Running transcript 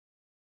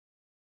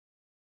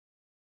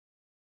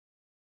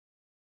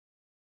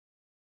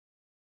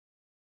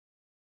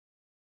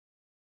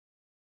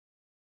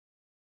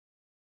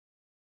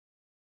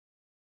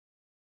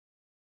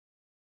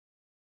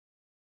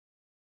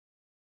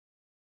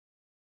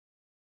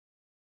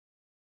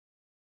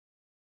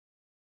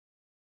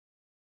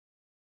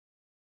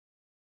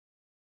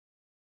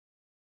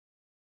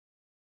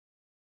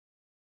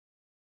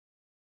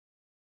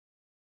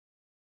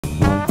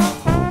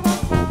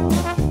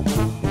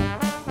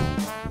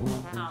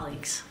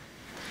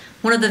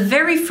One of the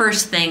very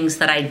first things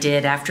that I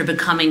did after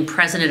becoming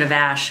president of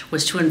ASH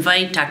was to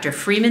invite Dr.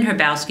 Freeman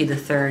Hrabowski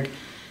III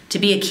to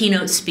be a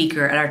keynote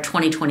speaker at our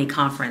 2020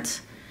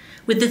 conference.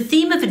 With the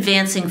theme of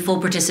advancing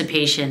full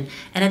participation,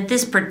 and at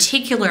this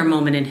particular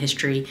moment in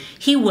history,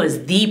 he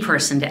was the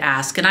person to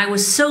ask, and I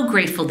was so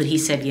grateful that he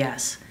said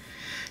yes.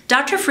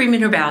 Dr.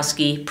 Freeman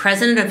Hrabowski,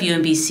 president of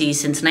UMBC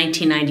since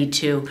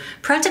 1992,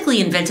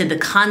 practically invented the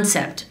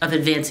concept of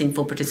advancing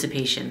full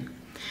participation.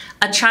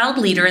 A child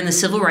leader in the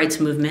civil rights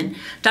movement,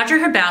 Dr.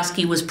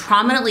 Hrabowski was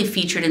prominently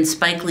featured in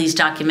Spike Lee's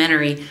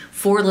documentary,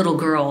 Four Little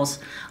Girls,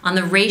 on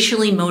the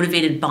racially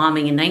motivated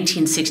bombing in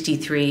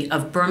 1963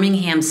 of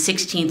Birmingham's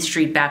 16th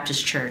Street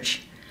Baptist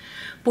Church.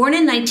 Born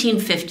in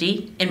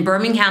 1950 in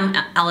Birmingham,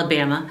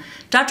 Alabama,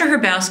 Dr.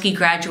 Hrabowski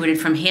graduated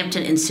from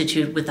Hampton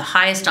Institute with the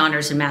highest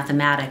honors in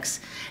mathematics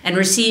and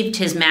received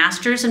his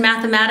master's in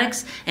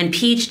mathematics and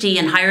PhD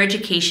in higher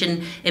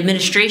education,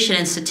 administration,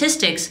 and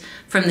statistics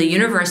from the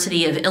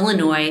University of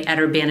Illinois at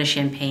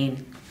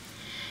Urbana-Champaign.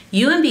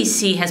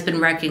 UMBC has been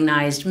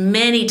recognized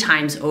many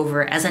times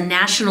over as a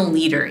national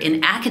leader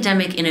in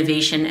academic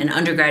innovation and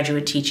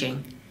undergraduate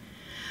teaching.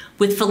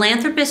 With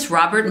philanthropist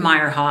Robert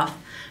Meyerhoff,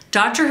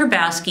 Dr.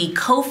 Hrabowski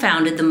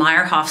co-founded the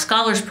Meyerhoff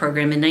Scholars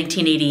Program in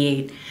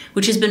 1988,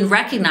 which has been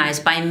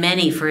recognized by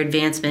many for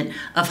advancement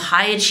of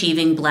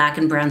high-achieving Black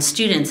and Brown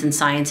students in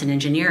science and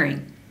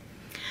engineering.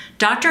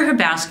 Dr.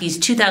 Hrabowski's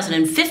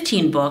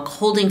 2015 book,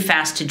 Holding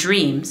Fast to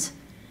Dreams,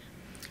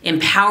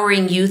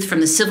 Empowering Youth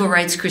from the Civil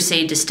Rights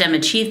Crusade to STEM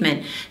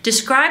Achievement,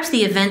 describes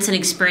the events and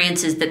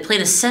experiences that played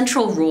a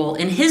central role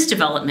in his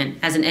development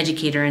as an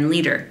educator and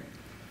leader.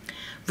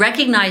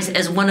 Recognized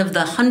as one of the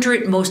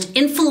 100 most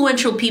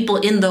influential people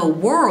in the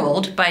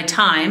world by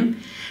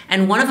Time,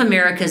 and one of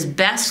America's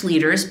best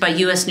leaders by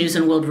U.S. News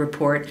 & World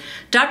Report,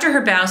 Dr.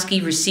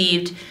 Hrabowski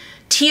received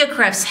Tia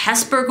Kreff's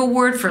Hesburgh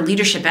Award for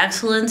Leadership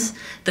Excellence,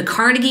 the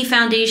Carnegie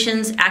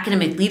Foundation's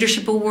Academic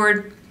Leadership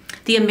Award,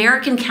 the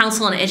American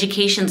Council on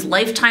Education's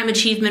Lifetime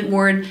Achievement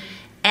Award,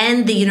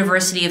 and the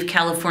University of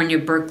California,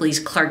 Berkeley's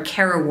Clark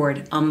Kerr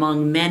Award,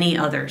 among many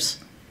others.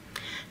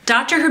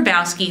 Dr.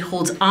 Hrabowski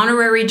holds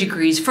honorary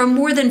degrees from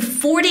more than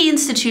 40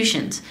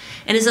 institutions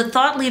and is a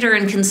thought leader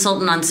and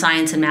consultant on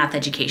science and math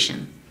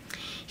education.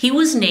 He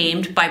was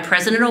named by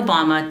President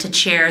Obama to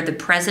chair the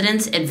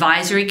President's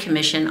Advisory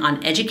Commission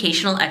on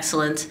Educational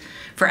Excellence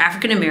for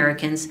African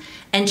Americans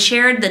and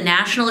chaired the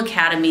National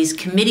Academy's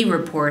Committee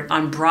Report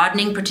on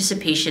Broadening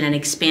Participation and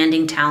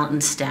Expanding Talent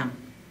in STEM.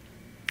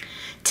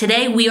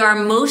 Today, we are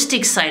most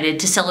excited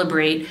to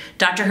celebrate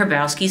Dr.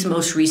 Hrabowski's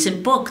most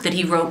recent book that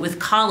he wrote with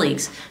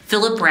colleagues,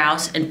 Philip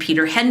Rouse and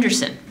Peter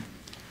Henderson,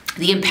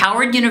 The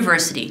Empowered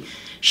University,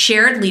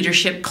 Shared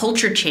Leadership,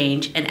 Culture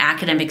Change, and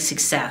Academic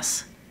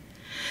Success.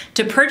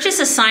 To purchase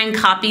a signed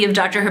copy of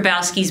Dr.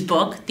 Hrabowski's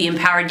book, The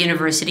Empowered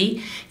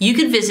University, you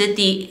can visit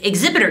the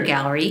exhibitor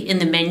gallery in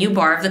the menu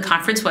bar of the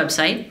conference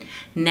website,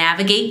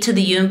 navigate to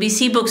the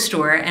UMBC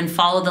bookstore, and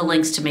follow the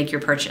links to make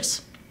your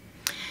purchase.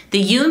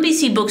 The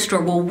UMBC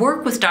bookstore will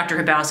work with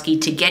Dr. Hrabowski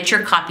to get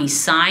your copy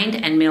signed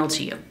and mailed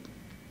to you.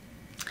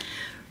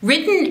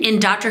 Written in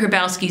Dr.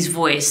 Hrabowski's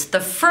voice, the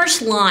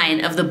first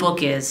line of the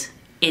book is,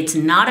 "It's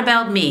not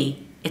about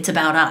me, it's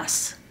about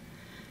us."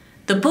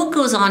 The book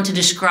goes on to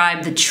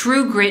describe the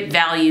true grit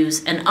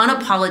values and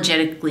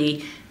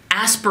unapologetically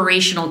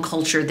aspirational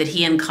culture that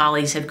he and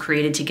colleagues have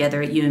created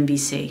together at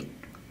UMBC.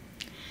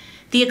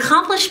 The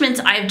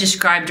accomplishments I have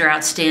described are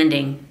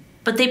outstanding,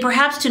 but they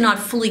perhaps do not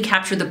fully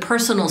capture the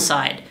personal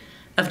side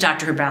of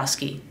Dr.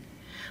 Hrabowski.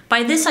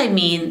 By this I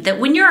mean that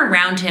when you're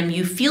around him,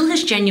 you feel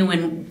his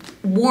genuine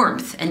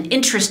warmth and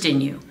interest in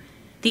you,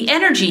 the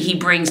energy he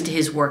brings to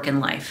his work and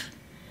life.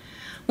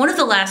 One of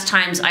the last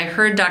times I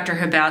heard Dr.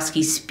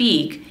 Hrabowski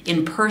speak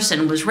in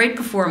person was right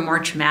before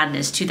March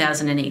Madness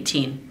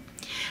 2018.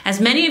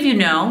 As many of you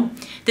know,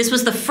 this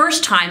was the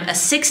first time a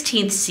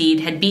 16th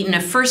seed had beaten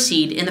a first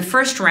seed in the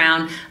first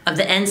round of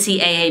the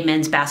NCAA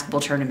men's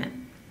basketball tournament.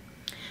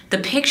 The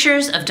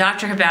pictures of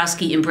Dr.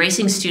 Hrabowski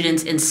embracing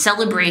students in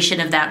celebration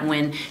of that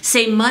win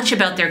say much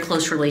about their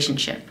close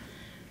relationship.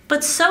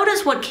 But so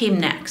does what came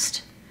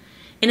next.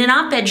 In an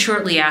op-ed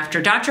shortly after,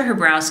 Dr.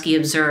 Hrabowski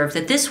observed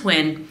that this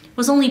win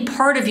was only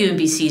part of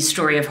UMBC's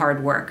story of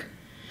hard work.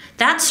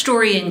 That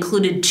story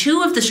included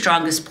two of the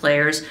strongest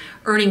players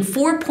earning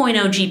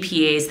 4.0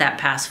 GPAs that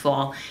past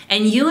fall,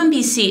 and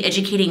UMBC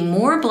educating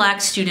more Black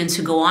students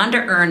who go on to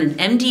earn an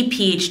MD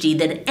PhD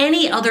than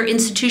any other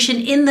institution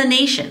in the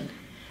nation,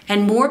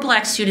 and more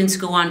Black students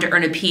go on to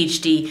earn a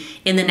PhD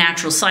in the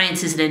natural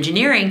sciences and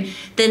engineering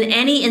than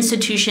any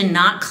institution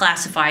not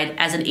classified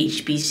as an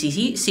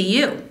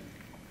HBCU.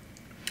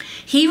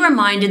 He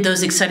reminded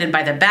those excited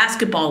by the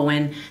basketball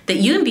win that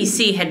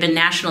UMBC had been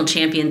national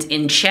champions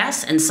in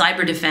chess and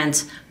cyber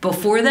defense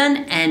before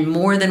then and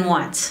more than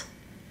once.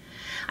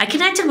 I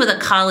connected with a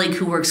colleague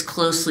who works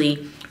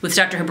closely with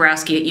Dr.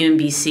 Hrabowski at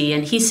UMBC,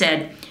 and he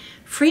said,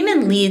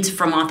 "Freeman leads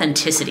from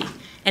authenticity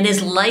and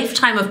his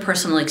lifetime of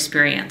personal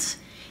experience.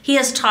 He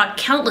has taught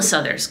countless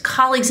others,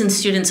 colleagues and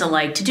students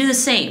alike, to do the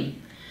same,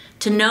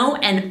 to know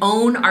and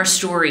own our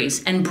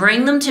stories and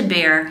bring them to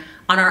bear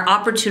on our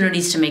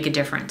opportunities to make a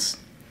difference.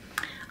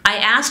 I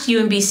asked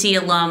UMBC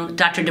alum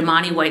Dr.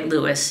 Damani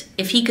White-Lewis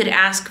if he could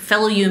ask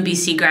fellow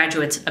UMBC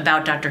graduates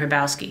about Dr.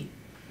 Hrabowski.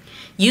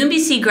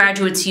 UMBC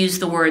graduates used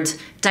the words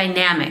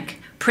dynamic,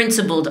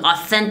 principled,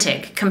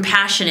 authentic,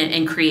 compassionate,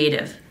 and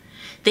creative.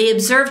 They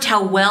observed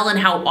how well and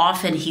how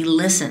often he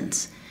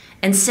listens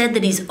and said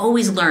that he's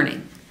always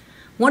learning.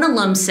 One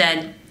alum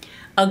said,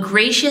 "A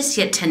gracious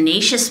yet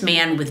tenacious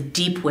man with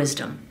deep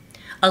wisdom.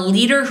 A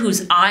leader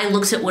whose eye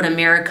looks at what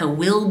America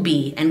will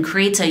be and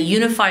creates a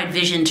unified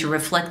vision to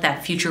reflect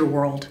that future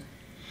world."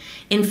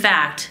 In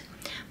fact,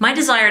 my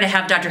desire to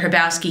have Dr.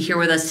 Hrabowski here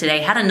with us today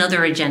had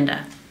another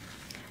agenda.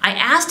 I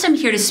asked him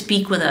here to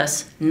speak with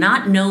us,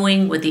 not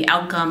knowing what the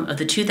outcome of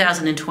the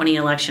 2020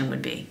 election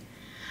would be.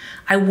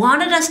 I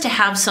wanted us to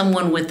have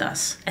someone with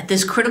us at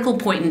this critical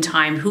point in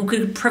time who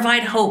could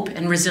provide hope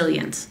and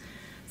resilience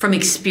from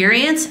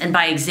experience and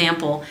by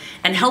example,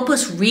 and help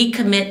us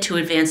recommit to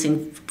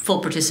advancing full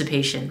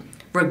participation,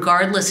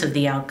 regardless of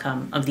the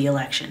outcome of the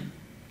election.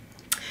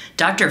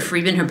 Dr.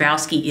 Freeman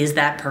Hrabowski is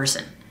that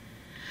person.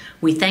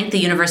 We thank the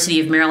University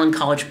of Maryland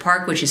College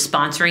Park, which is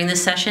sponsoring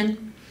this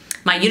session.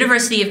 My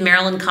University of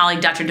Maryland colleague,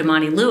 Dr.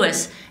 Damani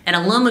Lewis, an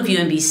alum of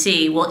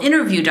UMBC, will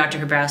interview Dr.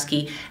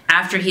 Hrabowski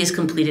after he has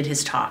completed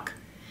his talk.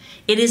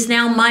 It is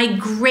now my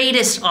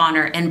greatest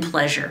honor and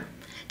pleasure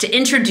to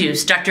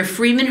introduce Dr.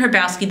 Freeman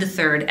Hrabowski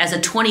III as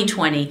a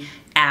 2020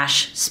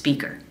 ASH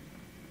speaker.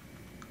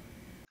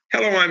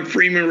 Hello, I'm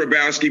Freeman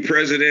Hrabowski,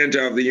 president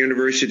of the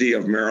University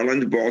of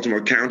Maryland,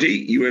 Baltimore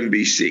County,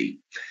 UMBC.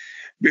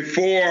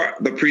 Before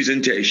the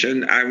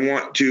presentation, I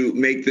want to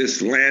make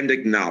this land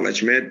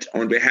acknowledgement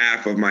on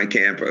behalf of my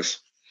campus.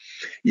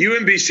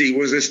 UMBC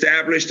was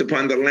established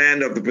upon the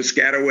land of the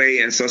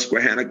Piscataway and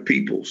Susquehannock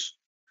peoples.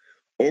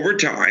 Over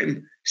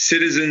time,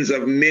 citizens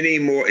of many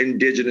more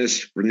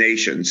indigenous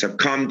nations have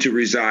come to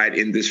reside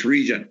in this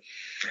region.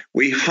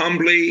 We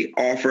humbly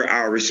offer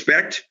our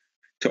respect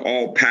to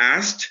all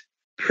past,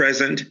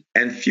 present,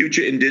 and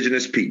future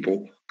indigenous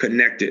people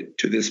connected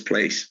to this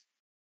place.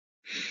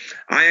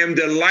 I am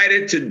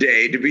delighted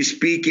today to be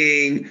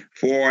speaking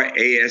for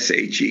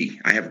ASHE.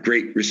 I have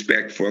great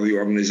respect for the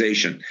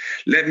organization.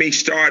 Let me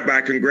start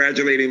by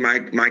congratulating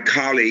my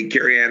colleague,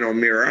 Carrie Ann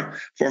O'Meara,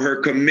 for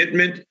her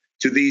commitment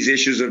to these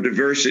issues of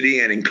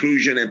diversity and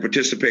inclusion and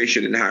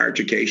participation in higher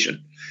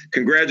education.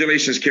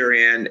 Congratulations,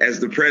 Carrie Ann, as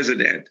the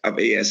president of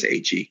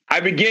ASHE. I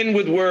begin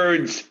with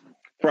words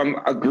from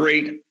a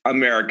great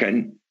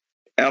American,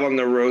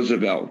 Eleanor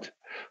Roosevelt,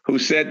 who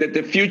said that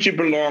the future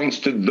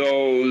belongs to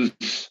those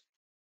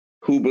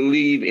who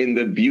believe in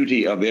the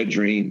beauty of their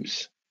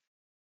dreams.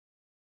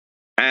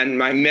 And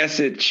my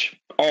message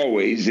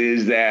always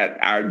is that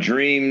our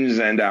dreams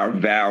and our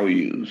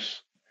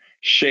values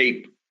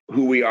shape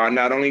who we are,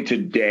 not only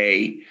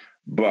today,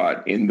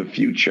 but in the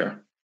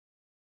future.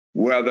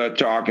 Whether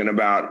talking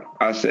about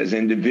us as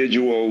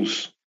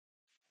individuals,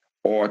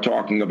 or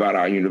talking about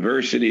our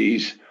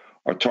universities,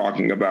 or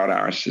talking about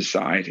our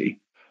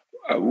society.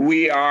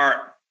 We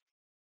are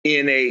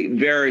in a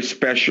very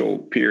special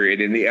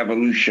period in the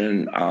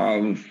evolution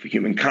of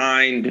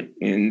humankind,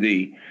 in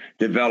the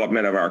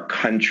development of our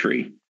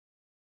country.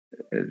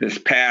 This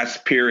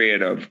past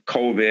period of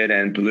COVID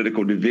and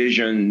political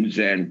divisions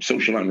and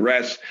social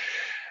unrest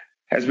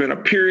has been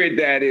a period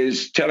that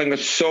is telling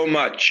us so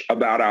much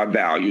about our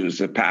values.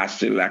 The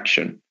past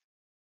election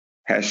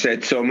has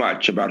said so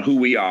much about who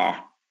we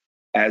are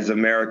as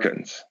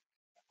Americans,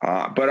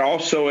 but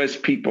also as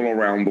people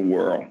around the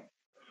world.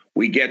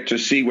 We get to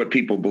see what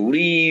people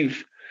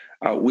believe.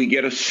 We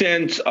get a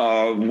sense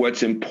of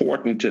what's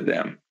important to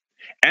them.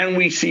 And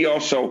we see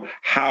also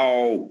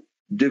how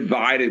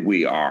divided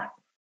we are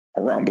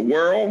around the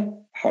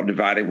world, how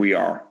divided we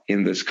are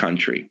in this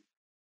country.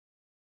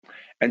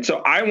 And so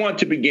I want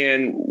to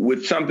begin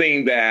with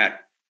something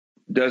that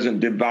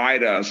doesn't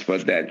divide us,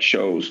 but that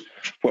shows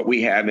what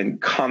we have in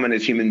common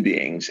as human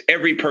beings.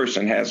 Every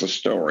person has a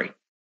story.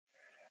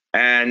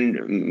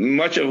 And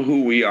much of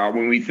who we are,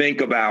 when we think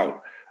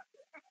about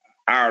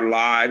our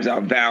lives,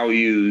 our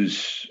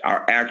values,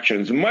 our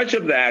actions, much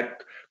of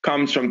that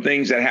comes from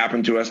things that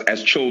happened to us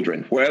as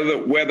children,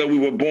 whether we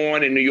were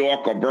born in New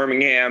York or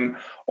Birmingham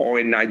or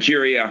in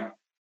Nigeria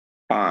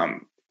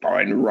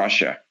or in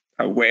Russia.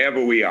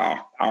 Wherever we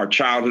are, our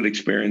childhood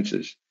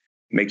experiences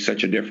make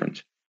such a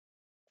difference.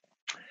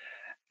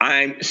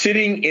 I'm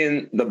sitting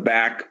in the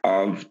back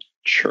of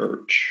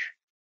church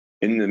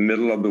in the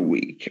middle of the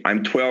week.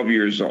 I'm 12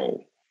 years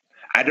old.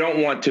 I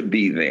don't want to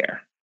be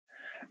there.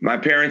 My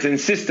parents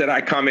insist that I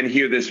come and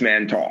hear this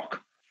man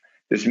talk,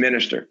 this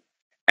minister.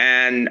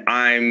 And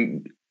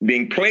I'm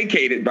being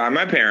placated by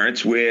my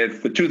parents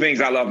with the two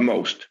things I love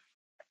most,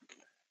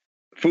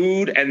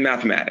 food and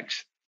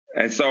mathematics.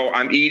 And so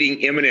I'm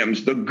eating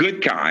M&Ms, the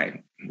good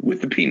kind,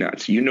 with the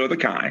peanuts, you know the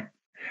kind.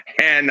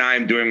 And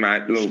I'm doing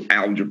my little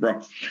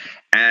algebra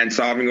and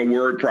solving a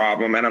word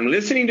problem. And I'm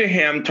listening to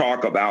him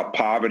talk about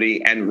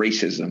poverty and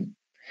racism.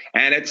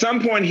 And at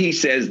some point he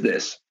says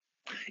this: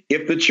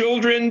 if the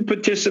children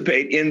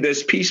participate in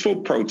this peaceful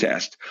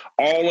protest,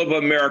 all of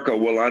America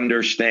will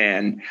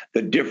understand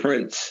the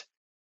difference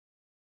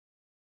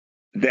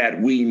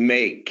that we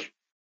make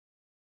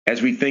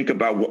as we think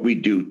about what we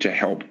do to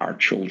help our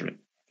children.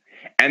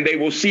 And they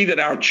will see that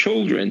our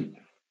children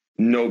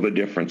know the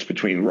difference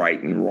between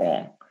right and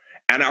wrong.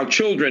 And our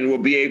children will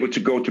be able to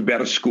go to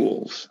better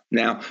schools.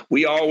 Now,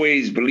 we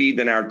always believed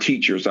in our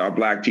teachers, our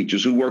Black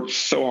teachers, who worked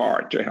so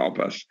hard to help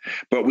us,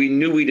 but we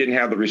knew we didn't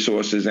have the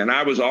resources. And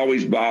I was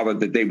always bothered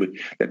that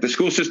the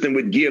school system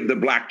would give the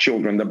Black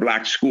children, the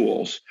Black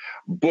schools,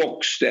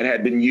 books that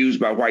had been used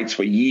by whites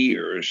for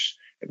years,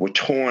 that were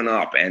torn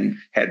up and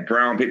had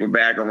brown paper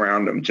bag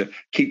around them to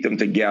keep them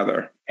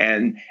together.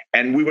 And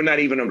we were not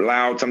even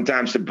allowed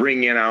sometimes to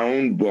bring in our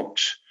own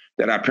books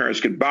that our parents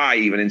could buy,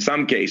 even in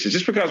some cases,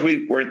 just because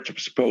we weren't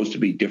supposed to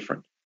be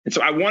different. And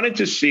so I wanted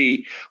to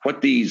see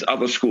what these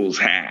other schools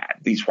had,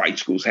 these white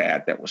schools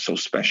had, that was so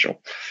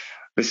special,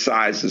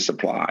 besides the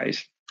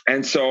supplies.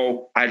 And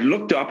so I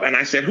looked up and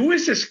I said, who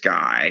is this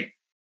guy?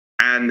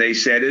 And they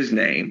said his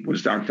name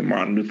was Dr.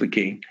 Martin Luther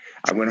King.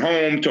 I went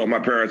home, told my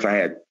parents I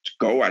had to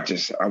go.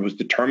 I was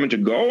determined to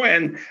go.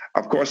 And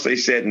of course, they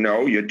said,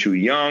 no, you're too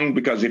young,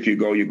 because if you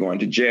go, you're going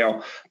to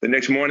jail. The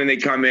next morning, they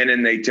come in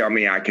and they tell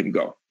me I can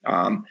go.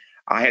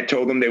 I had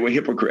told them they were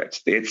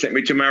hypocrites. They had sent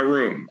me to my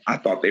room. I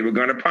thought they were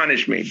going to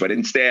punish me, but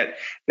instead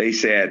they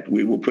said,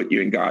 we will put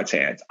you in God's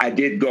hands. I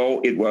did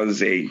go. It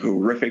was a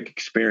horrific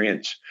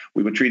experience.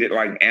 We were treated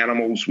like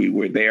animals. We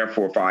were there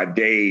for 5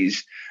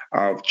 days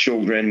of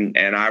children,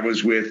 and I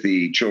was with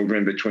the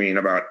children between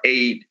about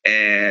 8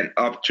 and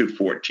up to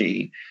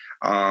 14.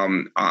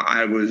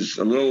 I was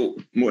a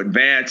little more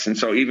advanced, and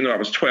so even though I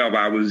was 12,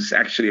 I was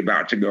actually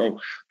about to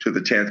go to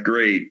the 10th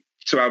grade.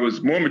 So I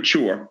was more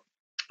mature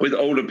with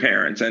older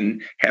parents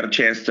and had a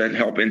chance to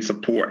help and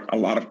support a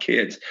lot of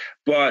kids.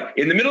 But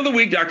in the middle of the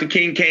week, Dr.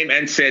 King came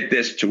and said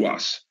this to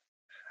us.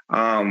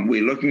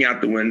 We're looking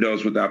out the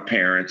windows with our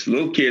parents.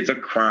 Little kids are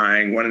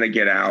crying, wanting to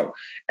get out.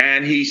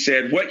 And he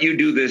said, what you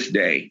do this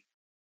day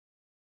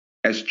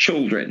as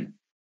children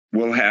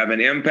will have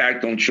an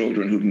impact on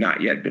children who've not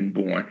yet been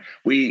born.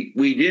 We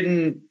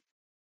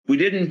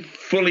didn't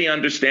fully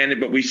understand it,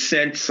 but we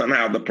sensed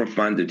somehow the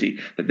profundity,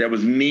 that there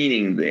was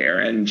meaning there.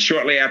 And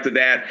shortly after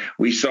that,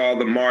 we saw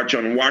the March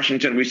on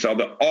Washington. We saw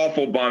the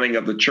awful bombing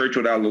of the church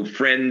with our little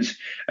friends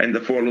and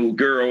the 4 little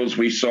girls.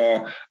 We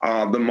saw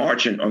the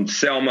March on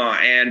Selma.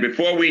 And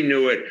before we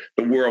knew it,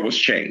 the world was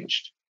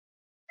changed,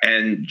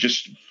 and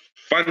just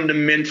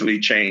fundamentally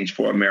changed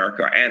for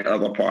America and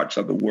other parts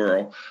of the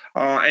world.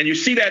 And you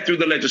see that through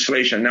the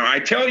legislation. Now, I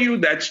tell you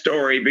that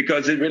story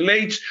because it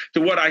relates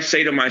to what I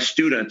say to my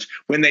students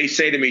when they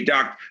say to me,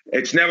 Doc,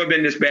 it's never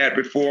been this bad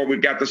before.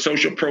 We've got the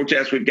social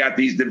protests. We've got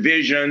these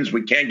divisions.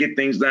 We can't get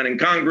things done in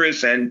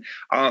Congress. And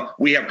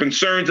we have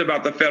concerns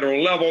about the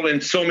federal level.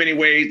 In so many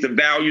ways, the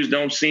values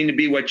don't seem to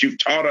be what you've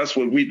taught us,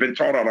 what we've been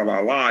taught all of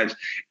our lives.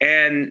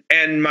 And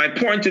my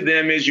point to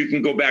them is you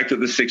can go back to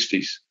the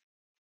 60s.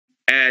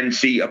 And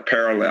see a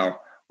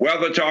parallel,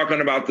 whether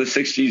talking about the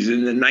 60s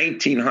in the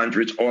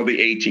 1900s or the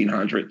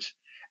 1800s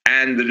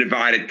and the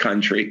divided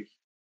country.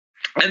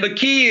 And the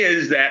key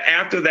is that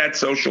after that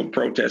social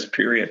protest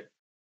period,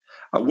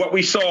 what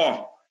we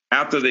saw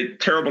after the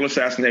terrible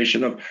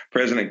assassination of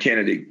President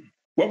Kennedy,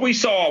 what we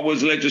saw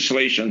was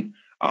legislation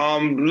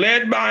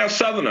led by a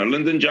Southerner,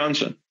 Lyndon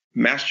Johnson,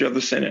 Master of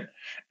the Senate.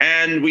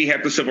 And we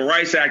had the Civil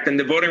Rights Act and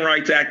the Voting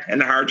Rights Act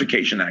and the Higher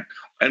Education Act,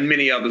 and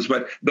many others,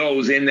 but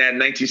those in that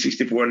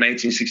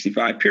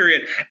 1964-1965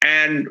 period.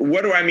 And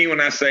what do I mean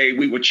when I say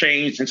we were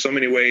changed in so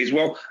many ways?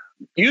 Well,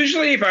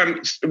 usually if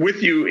I'm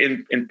with you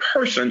in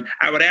person,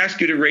 I would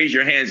ask you to raise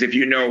your hands if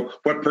you know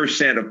what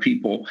percent of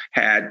people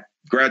had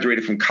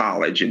graduated from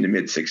college in the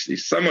mid-60s.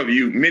 Some of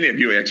you, many of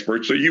you are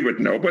experts, so you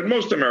would know, but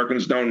most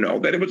Americans don't know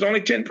that it was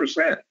only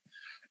 10%.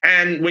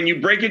 And when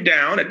you break it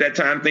down, at that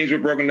time, things were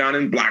broken down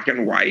in black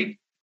and white.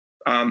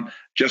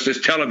 Just as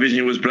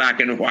television was black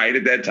and white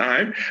at that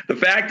time. The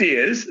fact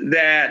is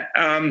that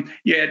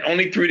you had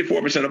only 3 to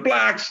 4% of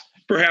blacks,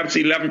 perhaps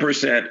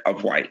 11%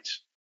 of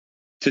whites.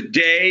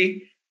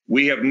 Today,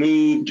 we have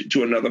moved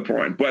to another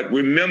point. But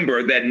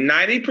remember that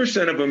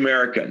 90% of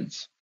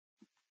Americans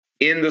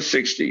in the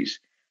 60s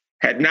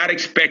had not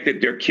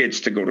expected their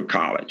kids to go to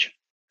college.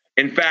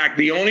 In fact,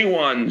 the only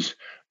ones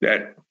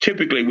that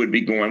typically would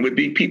be going would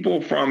be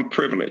people from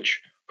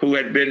privilege who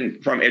had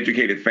been from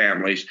educated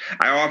families.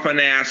 I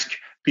often ask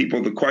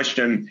people the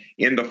question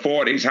in the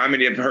 40s, how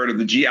many have heard of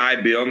the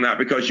GI Bill? Not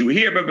because you were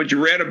here, but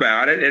you read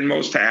about it, and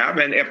most have,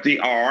 and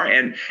FDR.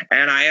 And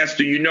I asked,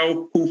 do you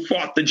know who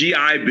fought the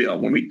GI Bill?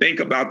 When we think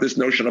about this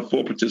notion of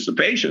full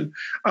participation,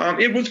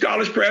 it was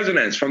college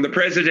presidents, from the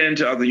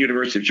president of the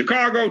University of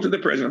Chicago to the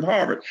president of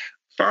Harvard.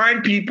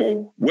 Fine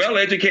people,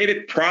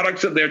 well-educated,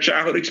 products of their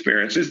childhood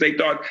experiences. They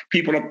thought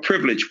people of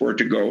privilege were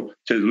to go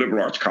to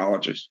liberal arts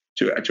colleges,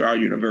 to our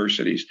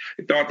universities.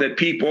 They thought that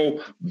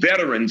people,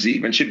 veterans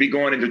even, should be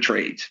going into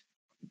trades.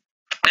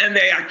 And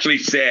they actually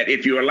said,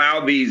 if you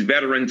allow these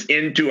veterans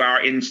into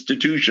our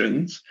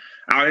institutions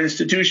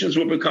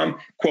will become,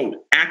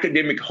 quote,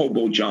 academic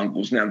hobo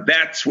jungles. Now,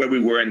 that's where we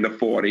were in the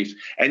 40s.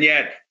 And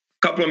yet,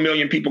 a couple of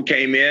million people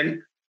came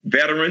in.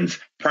 veterans,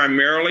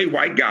 primarily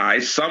white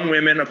guys, some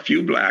women, a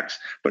few blacks,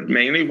 but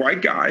mainly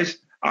white guys.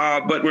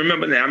 But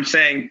remember now, I'm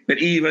saying that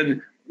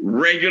even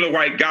regular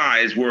white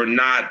guys were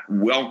not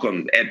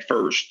welcomed at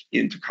first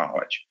into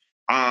college.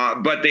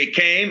 But they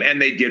came and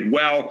they did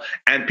well,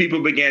 and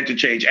people began to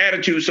change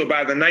attitudes. So by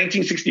the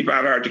 1965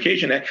 Higher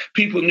Education Act,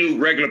 people knew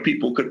regular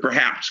people could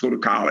perhaps go to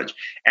college.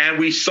 And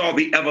we saw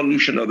the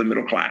evolution of the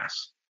middle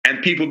class.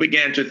 And people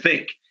began to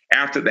think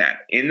after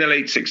that in the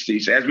late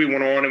 60s, as we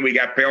went on and we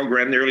got Pell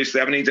Grant in the early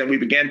 70s, and we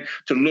began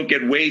to look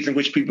at ways in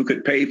which people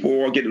could pay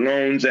for, get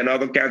loans and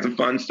other kinds of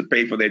funds to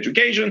pay for their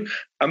education.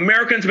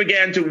 Americans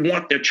began to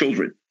want their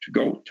children to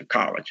go to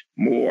college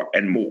more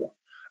and more.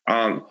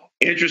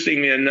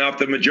 Interestingly enough,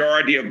 the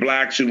majority of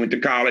blacks who went to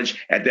college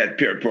at that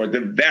period,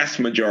 the vast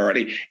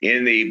majority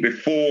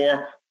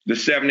before the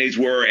 70s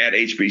were at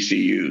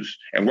HBCUs.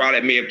 And while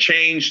it may have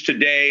changed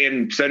today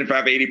and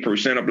 75,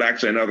 80% of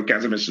blacks are in other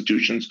kinds of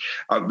institutions,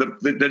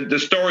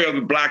 the story of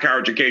the black higher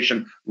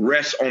education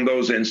rests on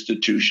those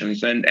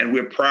institutions. And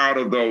we're proud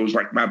of those,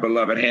 like my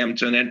beloved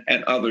Hampton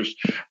and others.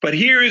 But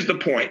here is the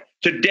point.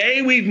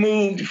 Today, we've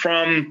moved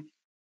from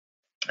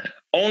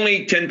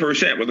only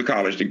 10% with a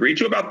college degree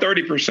to about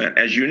 30%,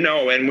 as you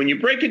know. And when you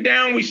break it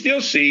down, we still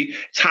see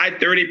it's high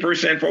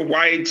 30% for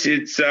whites.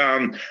 It's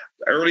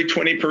early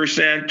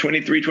 20%,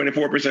 23,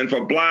 24%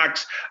 for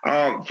blacks.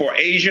 For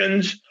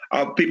Asians,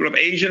 people of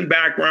Asian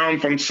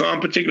background, from some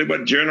particularly,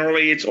 but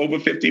generally it's over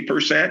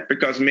 50%,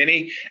 because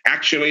many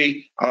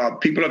actually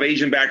people of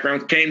Asian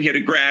background came here to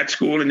grad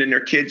school and then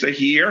their kids are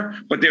here,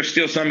 but there's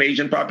still some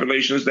Asian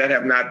populations that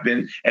have not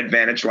been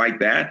advantaged like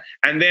that.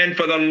 And then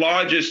for the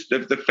largest,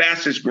 the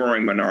fastest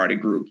growing minority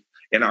group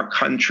in our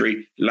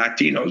country,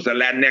 Latinos, the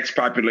Latinx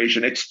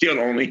population, it's still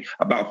only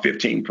about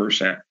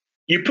 15%.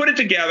 You put it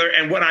together,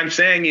 and what I'm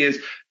saying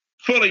is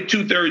fully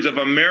 2/3 of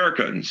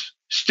Americans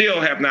still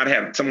have not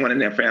had someone in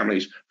their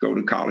families go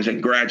to college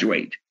and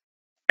graduate.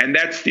 And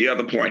that's the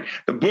other point.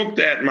 The book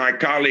that my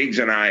colleagues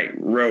and I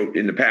wrote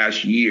in the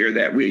past year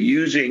that we're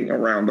using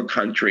around the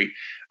country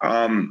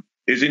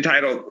is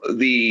entitled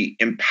The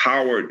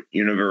Empowered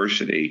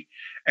University.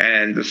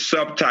 And the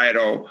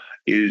subtitle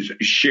is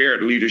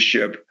Shared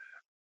Leadership,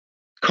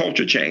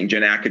 Culture Change,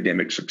 and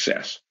Academic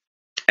Success.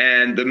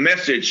 And the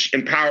message,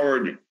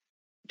 empowered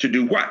to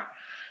do what?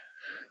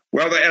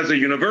 Whether as a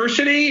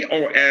university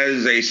or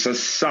as a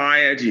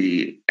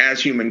society,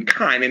 as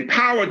humankind,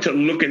 empowered to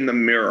look in the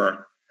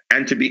mirror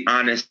and to be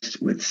honest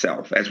with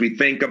self as we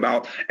think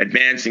about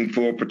advancing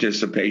full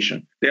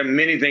participation. There are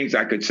many things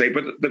I could say,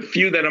 but the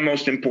few that are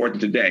most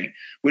important today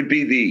would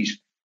be these.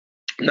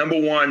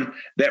 Number one,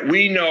 that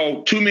we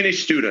know too many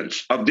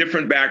students of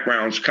different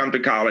backgrounds come to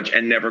college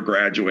and never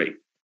graduate.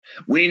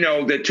 We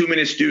know that too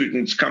many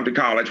students come to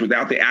college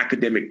without the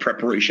academic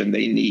preparation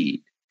they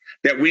need.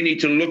 That we need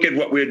to look at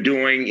what we're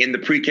doing in the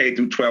pre-K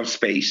through 12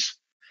 space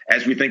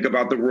as we think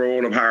about the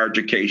role of higher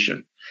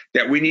education.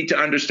 That we need to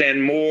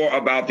understand more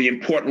about the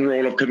important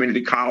role of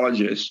community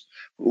colleges,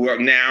 who are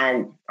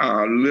now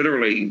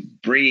literally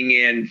bringing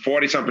in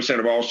 40-some%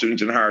 of all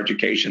students in higher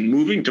education,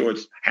 moving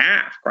towards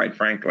half, quite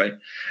frankly.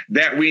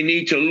 That we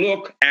need to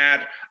look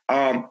at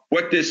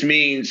what this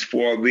means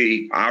for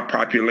our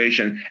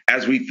population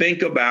as we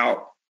think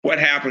about what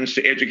happens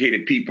to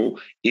educated people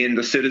in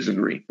the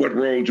citizenry. What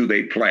role do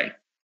they play?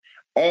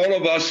 All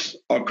of us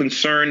are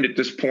concerned at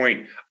this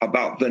point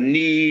about the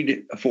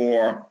need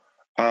for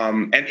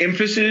an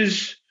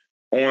emphasis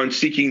on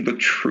seeking the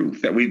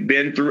truth, that we've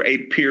been through a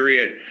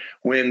period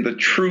when the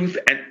truth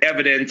and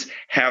evidence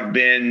have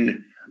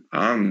been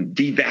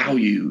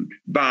devalued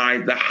by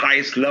the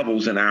highest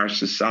levels in our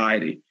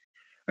society,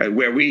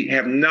 where we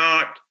have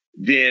not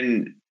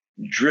been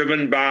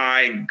driven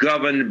by,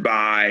 governed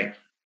by,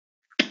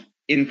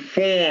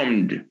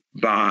 informed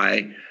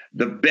by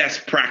the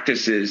best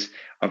practices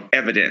of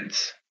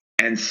evidence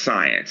and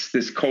science,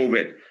 this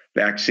COVID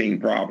vaccine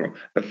problem.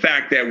 The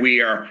fact that we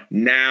are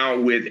now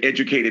with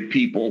educated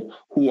people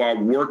who are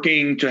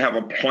working to have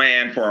a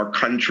plan for our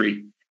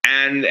country,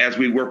 and as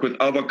we work with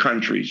other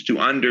countries to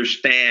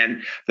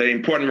understand the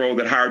important role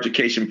that higher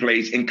education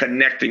plays in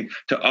connecting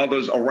to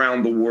others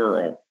around the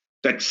world,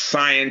 that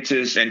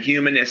scientists and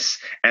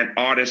humanists and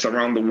artists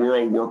around the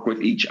world work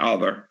with each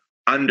other,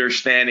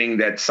 understanding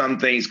that some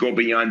things go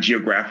beyond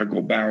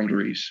geographical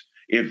boundaries.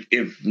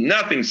 If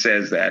nothing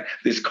says that,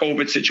 this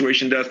COVID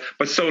situation does,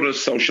 but so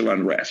does social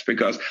unrest,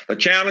 because the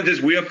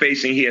challenges we are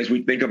facing here as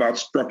we think about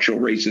structural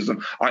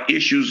racism are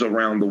issues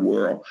around the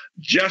world,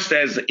 just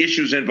as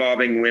issues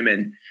involving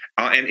women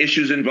and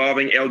issues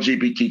involving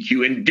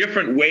LGBTQ, in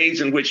different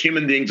ways in which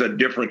human beings are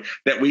different,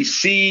 that we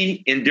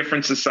see in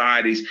different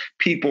societies,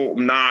 people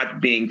not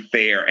being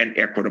fair and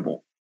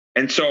equitable.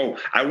 And so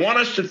I want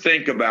us to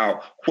think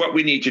about what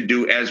we need to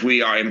do as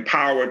we are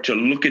empowered to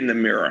look in the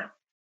mirror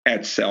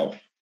at self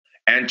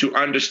and to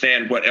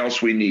understand what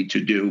else we need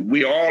to do.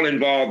 We are all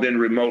involved in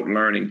remote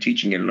learning,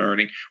 teaching and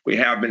learning. We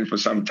have been for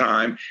some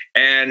time.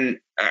 And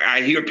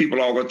I hear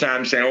people all the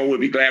time saying, oh, we'll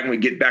be glad when we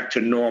get back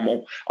to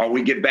normal, or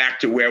we get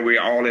back to where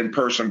we're all in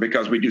person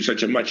because we do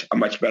such a much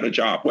better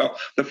job. Well,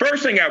 the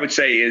first thing I would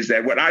say is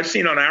that what I've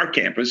seen on our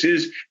campus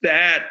is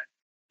that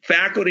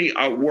faculty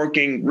are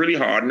working really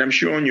hard, and I'm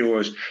sure on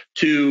yours,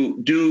 to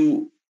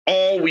do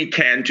all we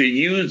can to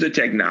use the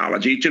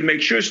technology to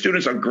make sure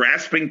students are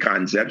grasping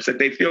concepts, that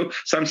they feel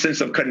some sense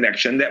of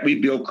connection, that we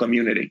build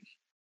community.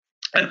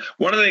 And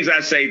one of the things I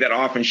say that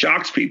often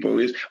shocks people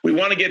is we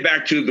want to get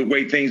back to the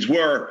way things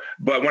were.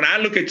 But when I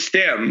look at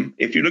STEM,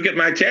 if you look at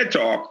my TED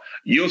Talk,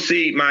 you'll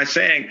see my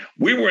saying,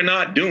 we were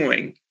not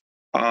doing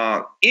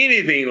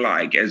anything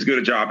like as good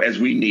a job as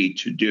we need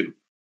to do.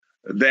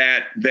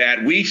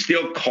 That we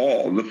still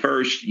call the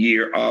first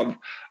year of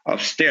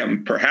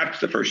STEM, perhaps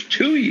the first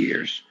 2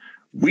 years,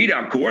 weed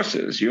out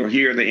courses. You'll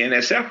hear the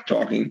NSF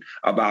talking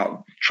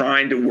about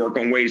trying to work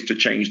on ways to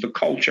change the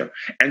culture.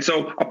 And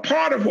so a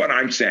part of what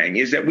I'm saying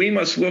is that we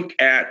must look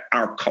at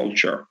our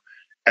culture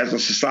as a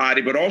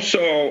society, but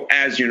also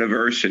as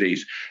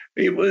universities.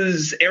 It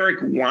was Eric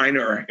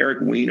Weiner,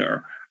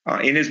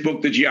 in his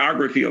book, The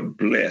Geography of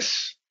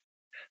Bliss,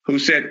 who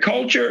said,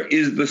 culture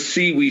is the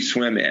sea we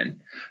swim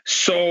in,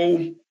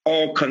 so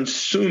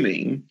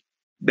all-consuming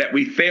that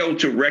we fail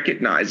to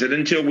recognize it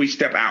until we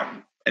step out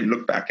and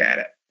look back at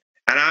it.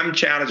 And I'm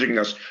challenging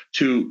us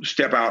to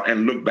step out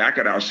and look back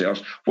at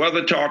ourselves,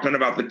 whether talking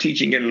about the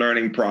teaching and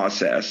learning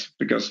process,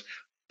 because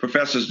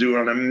professors do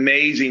an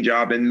amazing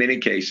job in many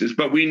cases,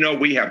 but we know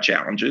we have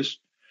challenges,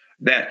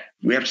 that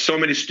we have so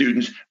many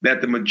students,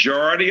 that the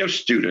majority of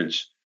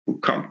students who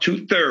come,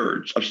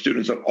 2/3 of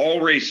students of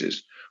all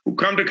races who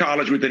come to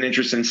college with an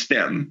interest in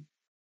STEM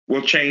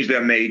will change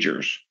their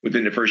majors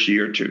within the first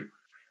year or two.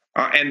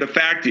 And the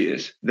fact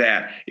is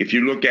that if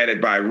you look at it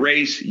by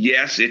race,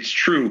 yes, it's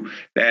true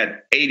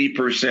that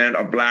 80%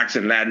 of Blacks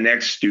and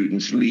Latinx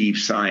students leave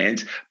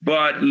science,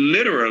 but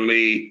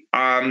literally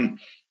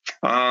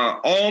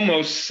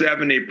almost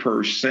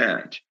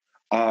 70%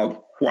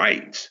 of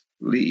whites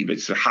leave.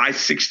 It's the high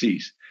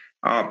 60s.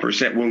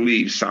 Percent will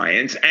leave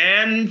science.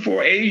 And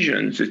for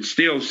Asians, it's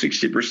still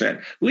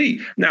 60%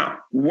 leave. Now,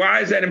 why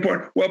is that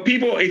important? Well,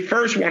 people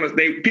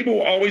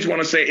always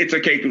want to say it's a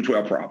K through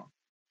 12 problem.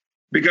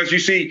 Because you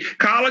see,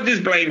 colleges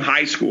blame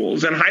high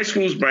schools, and high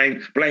schools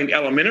blame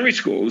elementary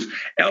schools.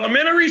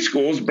 Elementary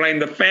schools blame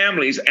the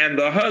families, and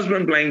the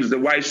husband blames the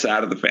wife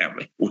side of the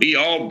family. We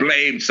all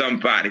blame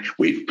somebody.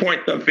 We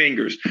point the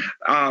fingers.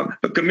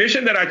 The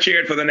commission that I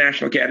chaired for the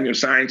National Academy of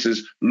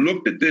Sciences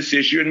looked at this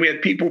issue, and we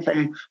had people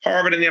from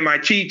Harvard and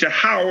MIT to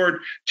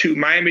Howard to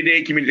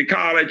Miami-Dade Community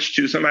College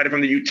to somebody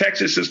from the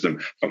U-Texas system,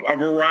 from a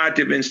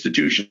variety of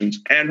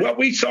institutions. And what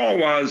we saw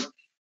was,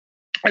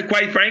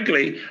 quite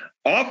frankly,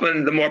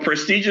 often the more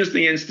prestigious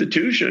the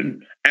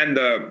institution and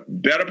the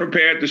better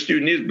prepared the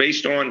student is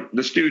based on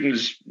the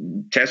student's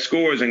test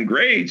scores and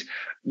grades,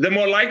 the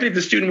more likely the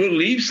student will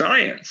leave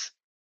science.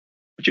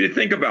 I want you to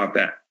think about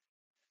that.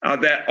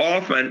 That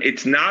often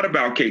it's not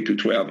about K through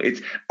 12.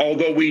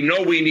 Although we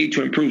know we need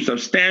to improve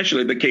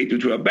substantially the K through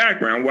 12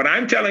 background, what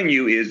I'm telling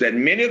you is that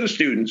many of the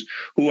students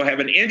who have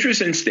an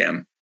interest in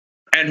STEM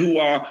and who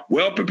are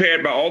well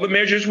prepared by all the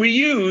measures we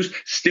use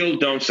still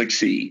don't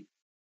succeed.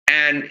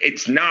 And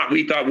it's not,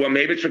 we thought, well,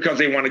 maybe it's because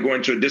they want to go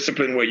into a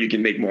discipline where you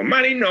can make more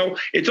money. No,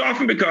 it's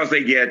often because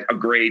they get a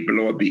grade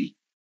below a B.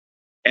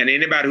 And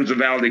anybody who's a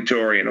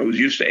valedictorian or who's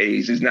used to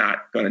A's is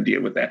not going to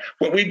deal with that.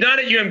 What we've done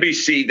at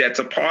UMBC, that's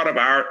a part of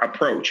our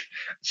approach,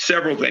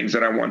 several things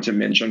that I want to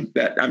mention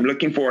that I'm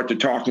looking forward to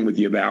talking with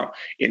you about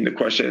in the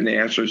question and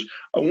answers.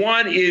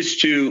 One is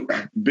to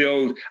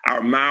build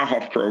our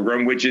Mauhoff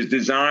program, which is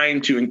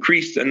designed to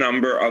increase the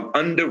number of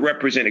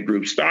underrepresented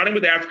groups, starting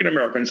with African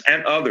Americans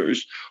and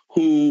others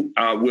who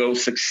will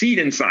succeed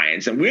in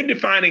science. And we're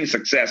defining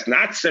success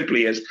not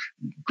simply as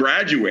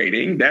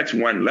graduating, that's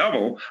one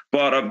level,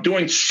 but of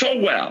doing so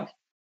well,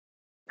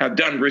 have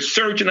done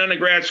research in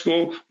undergrad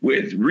school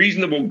with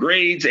reasonable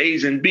grades,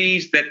 A's and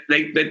B's,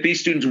 that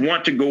these students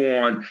want to go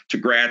on to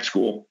grad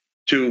school,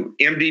 to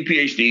MD,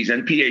 PhDs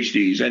and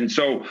PhDs. And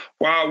so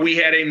while we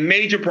had a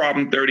major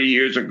problem 30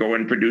 years ago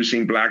in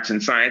producing Blacks in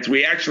science,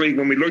 we actually,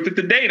 when we looked at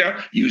the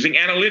data using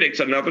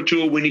analytics, another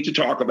tool we need to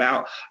talk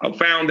about,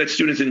 found that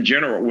students in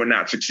general were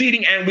not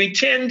succeeding. And we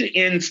tend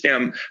in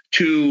STEM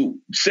to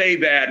say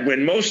that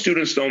when most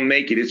students don't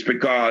make it, it's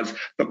because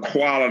the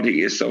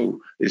quality is so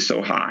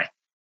high.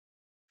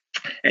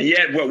 And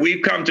yet what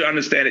we've come to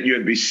understand at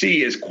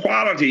UMBC is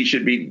quality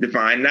should be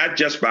defined not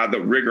just by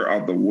the rigor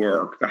of the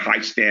work, the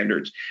high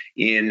standards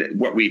in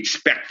what we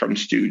expect from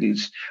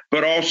students,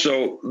 but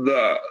also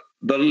the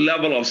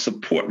level of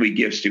support we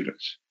give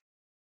students.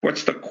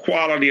 What's the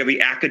quality of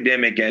the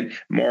academic and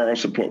moral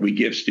support we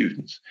give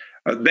students?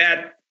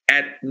 That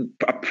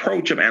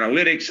approach of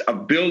analytics,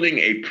 of building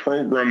a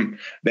program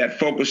that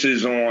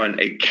focuses on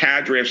a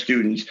cadre of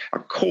students,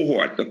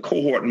 the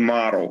cohort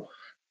model,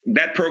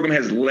 that program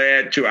has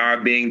led to our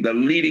being the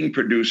leading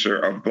producer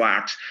of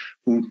Blacks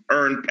who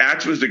earn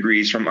bachelor's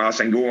degrees from us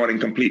and go on and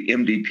complete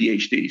MD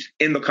PhDs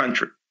in the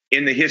country,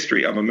 in the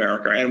history of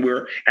America. And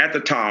we're at the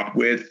top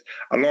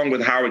along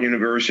with Howard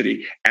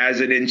University,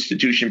 as an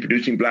institution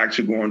producing Blacks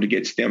who go on to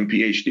get STEM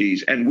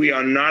PhDs. And we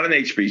are not an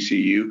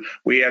HBCU.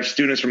 We have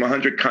students from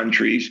 100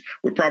 countries.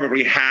 We're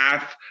probably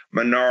half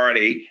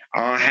minority,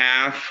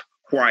 half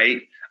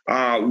white,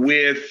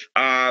 with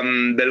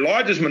the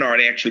largest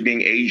minority actually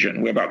being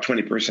Asian. We're about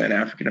 20%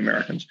 African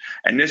Americans.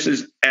 And this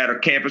is at a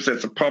campus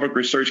that's a public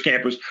research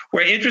campus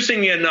where,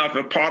 interestingly enough,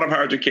 a part of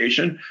higher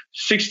education,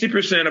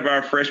 60% of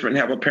our freshmen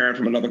have a parent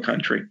from another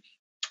country.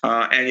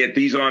 And yet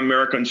these are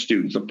American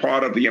students, a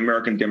part of the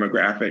American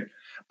demographic.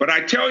 But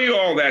I tell you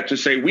all that to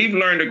say we've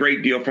learned a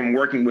great deal from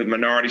working with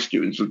minority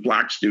students, with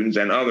Black students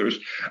and others,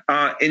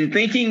 in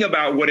thinking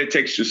about what it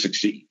takes to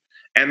succeed.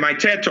 And my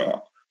TED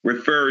Talk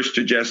refers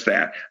to just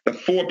that. The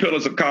 4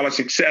 pillars of college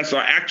success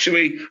are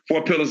actually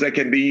 4 pillars that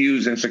can be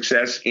used in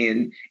success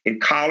in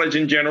college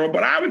in general,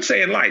 but I would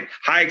say in life: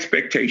 high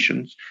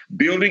expectations,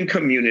 building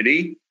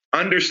community,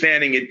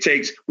 understanding it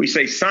takes, we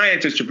say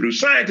scientists to produce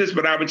scientists,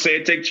 but I would say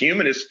it takes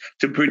humanists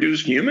to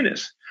produce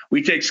humanists.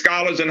 We take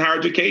scholars in higher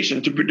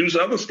education to produce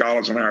other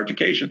scholars in higher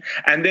education.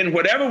 And then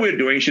whatever we're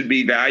doing should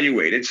be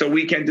evaluated so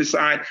we can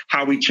decide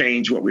how we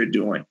change what we're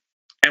doing.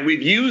 And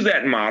we've used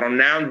that model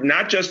now,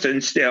 not just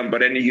in STEM,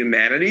 but in the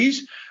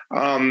humanities,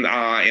 in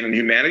a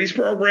humanities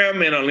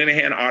program, in a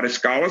Linehan Artist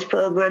Scholars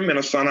program, in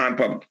a Sondheim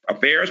Public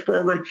Affairs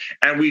program.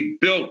 And we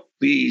built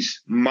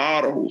these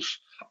models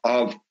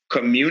of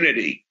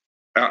community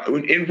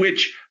in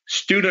which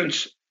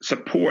students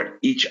support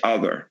each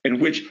other, in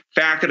which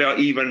faculty are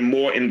even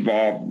more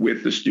involved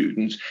with the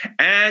students,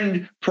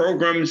 and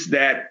programs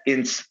that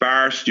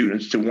inspire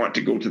students to want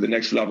to go to the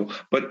next level.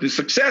 But the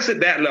success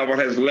at that level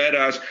has led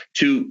us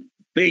to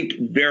think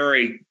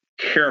very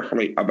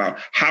carefully about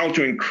how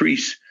to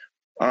increase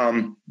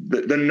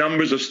the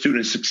numbers of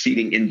students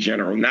succeeding in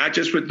general, not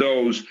just with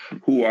those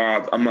who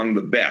are among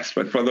the best,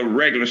 but for the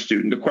regular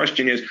student. The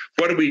question is,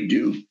 what do we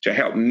do to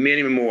help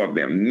many more of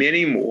them,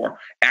 many more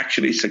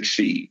actually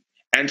succeed?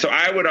 And so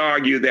I would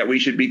argue that we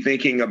should be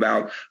thinking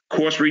about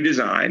course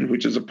redesign,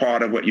 which is a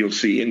part of what you'll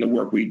see in the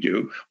work we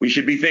do. We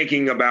should be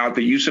thinking about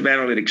the use of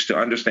analytics to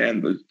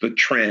understand the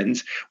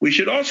trends. We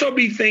should also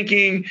be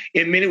thinking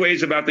in many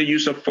ways about the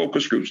use of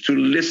focus groups to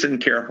listen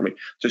carefully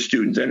to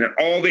students and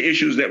all the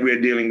issues that we're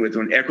dealing with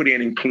on equity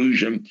and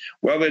inclusion,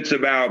 whether it's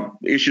about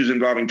issues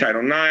involving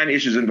Title IX,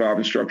 issues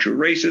involving structural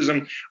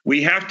racism.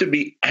 We have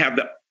to have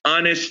the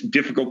honest,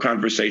 difficult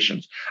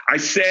conversations. I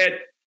said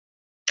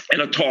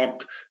in a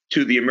talk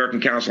to the American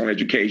Council on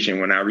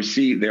Education when I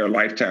received their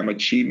Lifetime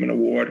Achievement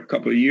Award a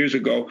couple of years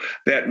ago,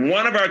 that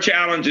one of our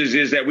challenges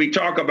is that we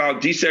talk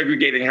about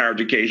desegregating higher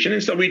education.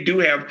 And so we do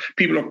have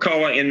people of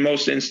color in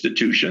most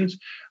institutions,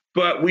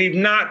 but we've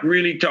not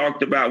really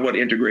talked about what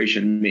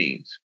integration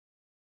means.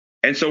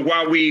 And so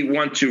while we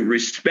want to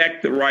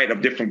respect the right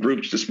of different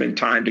groups to spend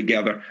time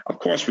together, of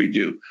course we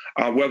do,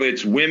 whether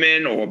it's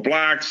women or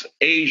Blacks,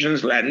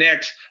 Asians,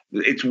 Latinx,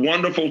 it's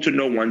wonderful to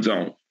know one's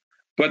own.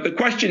 But the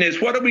question is,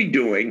 what are we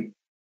doing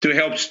to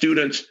help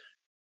students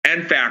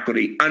and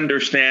faculty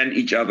understand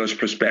each other's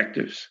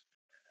perspectives?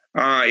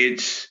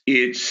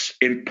 It's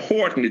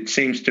important, it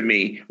seems to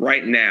me,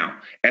 right now,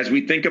 as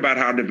we think about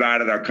how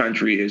divided our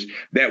country is,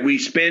 that we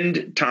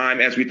spend time,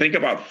 as we think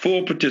about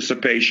full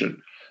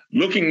participation,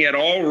 looking at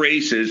all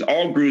races,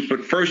 all groups,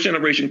 but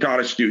first-generation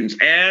college students,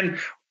 and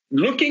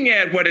looking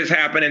at what has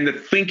happened in the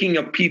thinking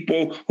of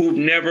people who've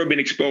never been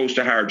exposed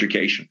to higher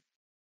education,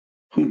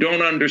 who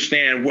don't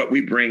understand what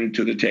we bring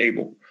to the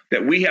table,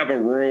 that we have a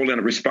role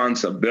and a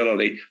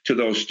responsibility to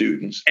those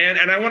students.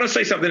 And I want to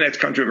say something that's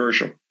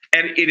controversial,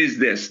 and it is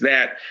this,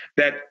 that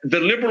the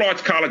liberal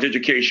arts college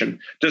education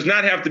does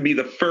not have to be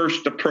the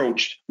first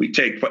approach we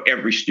take for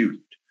every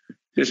student.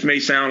 This may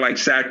sound like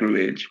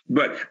sacrilege,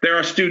 but there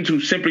are students who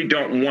simply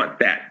don't want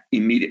that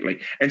immediately.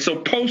 And so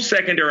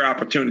post-secondary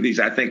opportunities,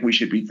 I think we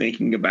should be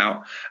thinking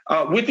about,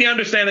 with the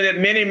understanding that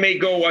many may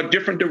go a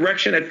different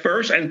direction at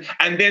first and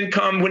then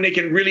come when they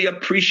can really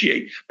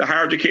appreciate the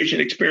higher education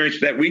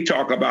experience that we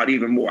talk about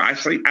even more. I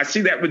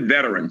see that with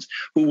veterans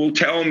who will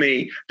tell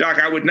me,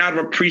 Doc, I would not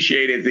have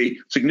appreciated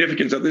the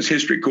significance of this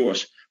history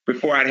course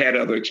before I'd had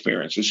other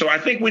experiences. So I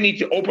think we need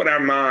to open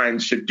our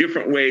minds to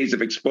different ways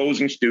of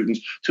exposing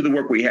students to the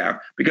work we have,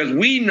 because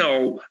we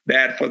know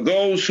that for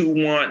those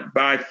who want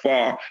by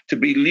far to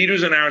be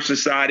leaders in our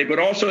society, but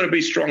also to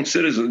be strong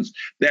citizens,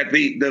 that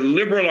the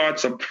liberal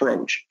arts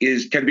approach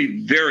can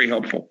be very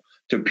helpful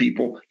to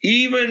people,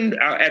 even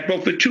at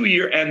both the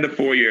 2-year and the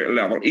 4-year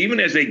level, even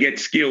as they get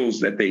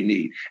skills that they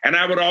need. And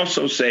I would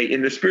also say,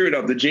 in the spirit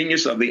of the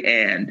genius of the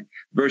and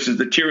versus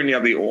the tyranny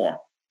of the or,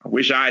 I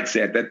wish I had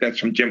said that, that's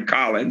from Jim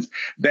Collins,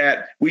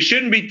 that we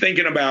shouldn't be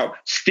thinking about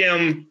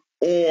STEM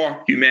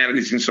or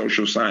humanities and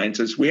social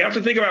sciences. We have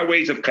to think about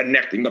ways of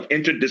connecting, of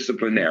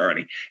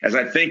interdisciplinarity. As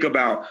I think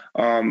about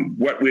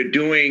what we're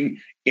doing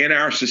in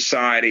our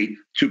society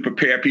to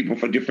prepare people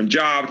for different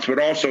jobs, but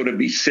also to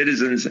be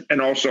citizens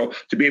and also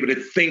to be able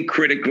to think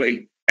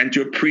critically and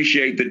to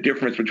appreciate the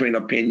difference between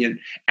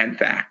opinion and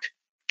fact.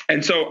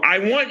 And so I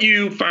want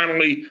you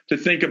finally to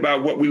think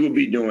about what we will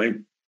be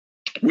doing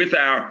with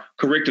our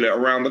curricula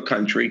around the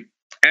country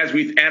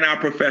and our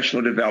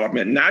professional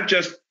development, not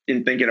just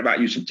in thinking about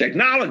use of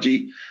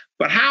technology,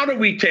 but how do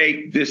we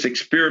take this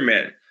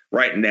experiment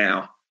right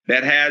now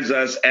that has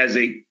us as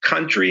a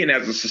country and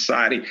as a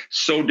society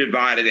so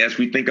divided as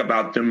we think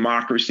about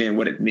democracy and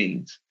what it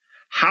means?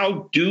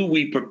 How do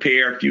we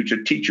prepare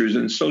future teachers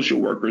and social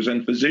workers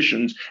and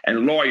physicians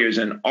and lawyers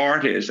and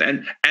artists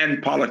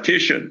and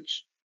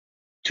politicians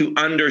to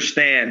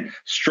understand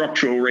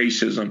structural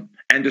racism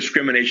and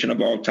discrimination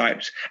of all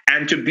types,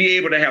 and to be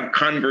able to have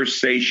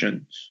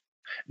conversations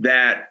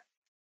that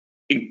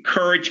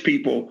encourage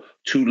people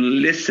to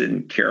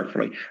listen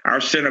carefully?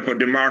 Our Center for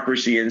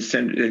Democracy and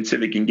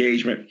Civic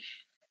Engagement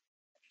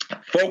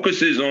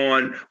focuses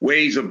on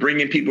ways of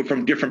bringing people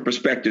from different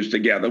perspectives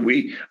together.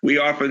 We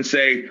often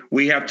say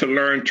we have to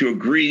learn to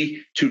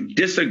agree to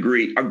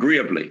disagree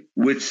agreeably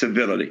with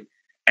civility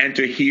and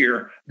to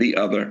hear the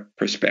other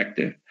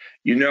perspective.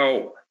 You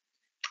know,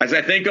 as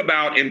I think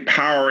about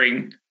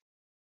empowering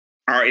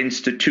our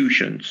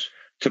institutions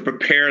to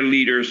prepare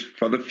leaders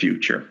for the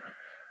future,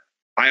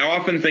 I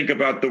often think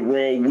about the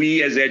role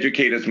we as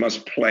educators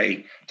must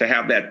play to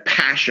have that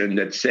passion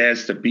that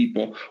says to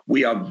people,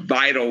 we are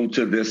vital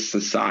to this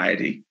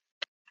society.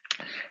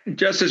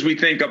 Just as we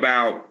think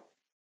about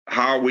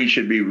how we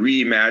should be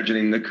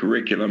reimagining the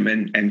curriculum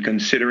and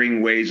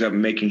considering ways of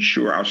making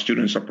sure our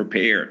students are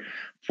prepared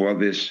for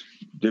this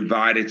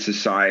divided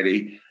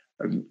society,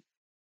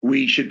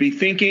 we should be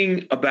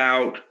thinking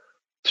about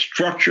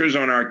structures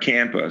on our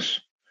campus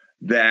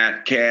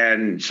that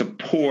can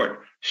support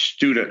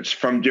students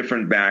from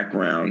different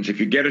backgrounds. If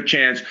you get a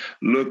chance,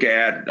 look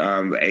at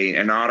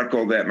an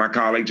article that my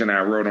colleagues and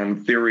I wrote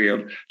on theory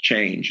of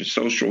change, a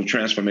social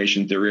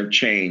transformation theory of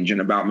change,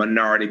 and about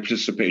minority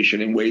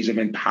participation in ways of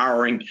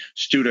empowering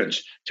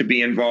students to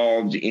be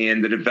involved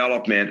in the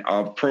development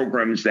of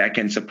programs that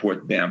can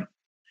support them.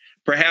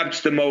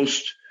 Perhaps the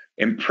most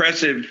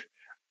impressive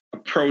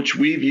approach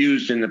we've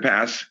used in the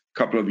past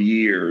couple of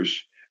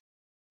years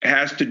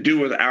has to do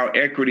with our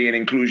Equity and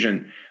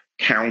Inclusion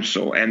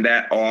Council and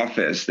that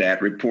office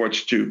that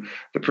reports to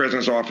the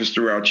president's office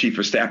through our chief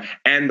of staff.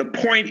 And the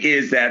point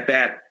is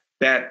that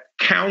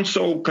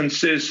council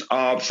consists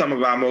of some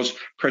of our most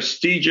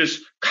prestigious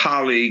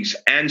colleagues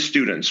and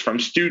students, from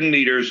student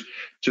leaders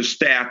to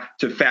staff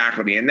to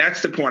faculty. And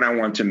that's the point I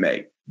want to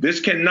make. This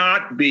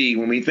cannot be,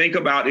 when we think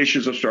about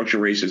issues of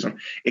structural racism,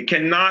 it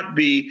cannot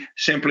be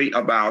simply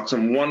about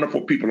some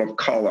wonderful people of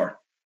color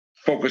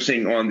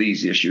focusing on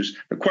these issues.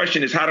 The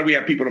question is, how do we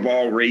have people of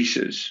all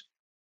races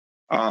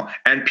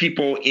and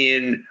people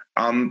in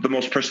the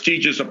most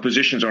prestigious of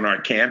positions on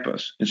our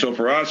campus? And so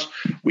for us,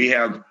 we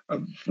have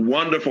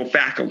wonderful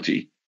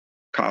faculty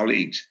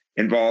colleagues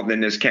involved in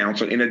this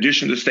council, in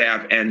addition to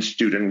staff and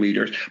student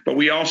leaders. But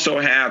we also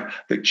have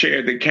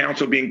the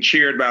council being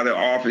chaired by the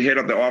head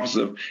of the Office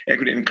of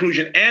Equity and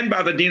Inclusion, and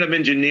by the Dean of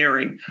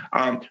Engineering,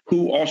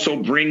 who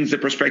also brings the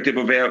perspective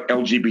of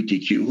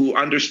LGBTQ, who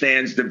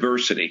understands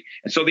diversity.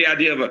 And so the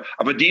idea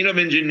of a Dean of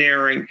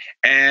Engineering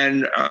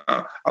and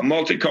a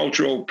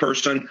multicultural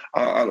person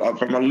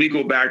from a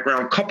legal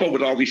background, coupled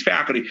with all these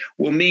faculty,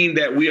 will mean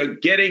that we are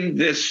getting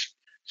this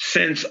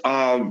sense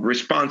of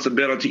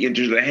responsibility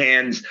into the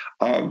hands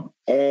of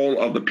all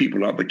of the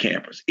people of the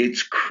campus.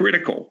 It's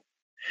critical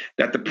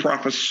that the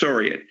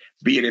professoriate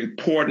be an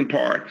important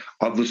part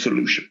of the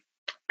solution.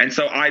 And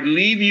so I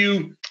leave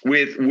you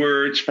with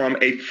words from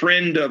a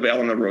friend of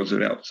Eleanor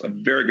Roosevelt's, a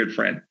very good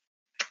friend.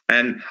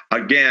 And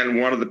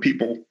again, one of the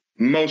people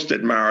most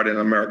admired in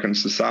American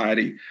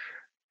society.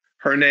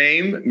 Her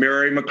name,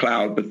 Mary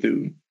McLeod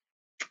Bethune.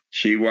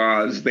 She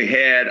was the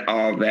head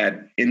of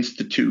that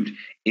institute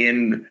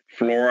in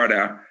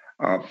Florida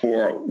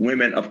for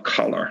women of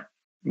color,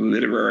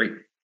 Literary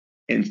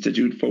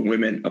Institute for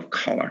Women of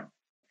Color.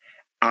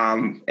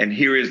 And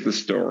here is the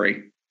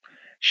story.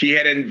 She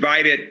had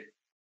invited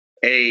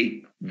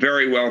a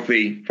very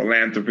wealthy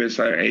philanthropist,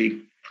 a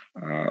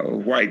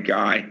white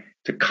guy,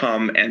 to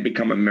come and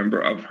become a member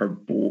of her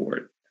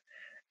board.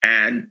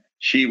 And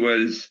she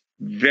was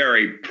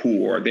very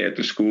poor there at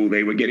the school.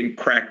 They were getting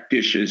cracked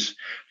dishes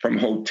from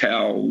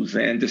hotels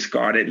and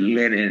discarded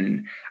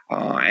linen.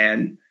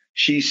 And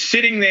she's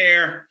sitting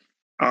there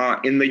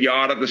in the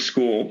yard of the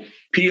school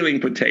peeling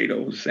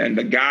potatoes. And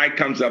the guy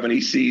comes up and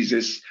he sees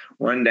this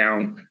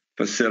rundown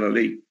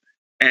facility.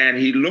 And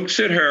he looks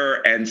at her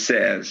and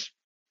says,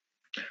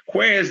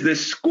 "Where is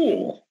this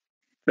school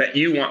that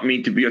you want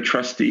me to be a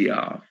trustee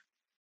of?"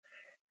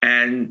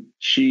 And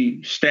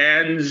she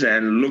stands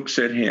and looks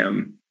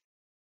him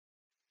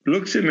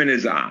in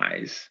his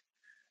eyes.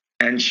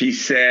 And she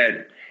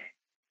said,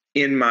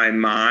 "In my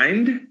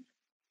mind,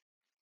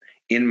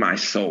 in my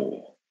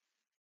soul."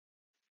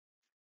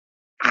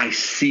 I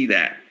see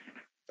that.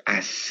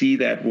 I see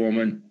that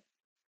woman,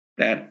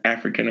 that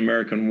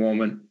African-American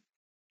woman,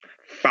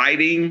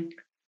 fighting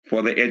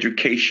for the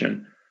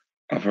education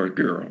of her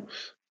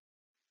girls.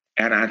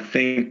 And I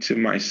think to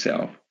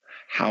myself,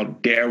 how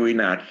dare we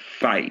not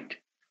fight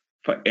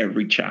for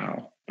every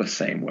child the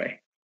same way?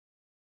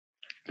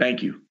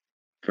 Thank you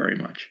very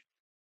much.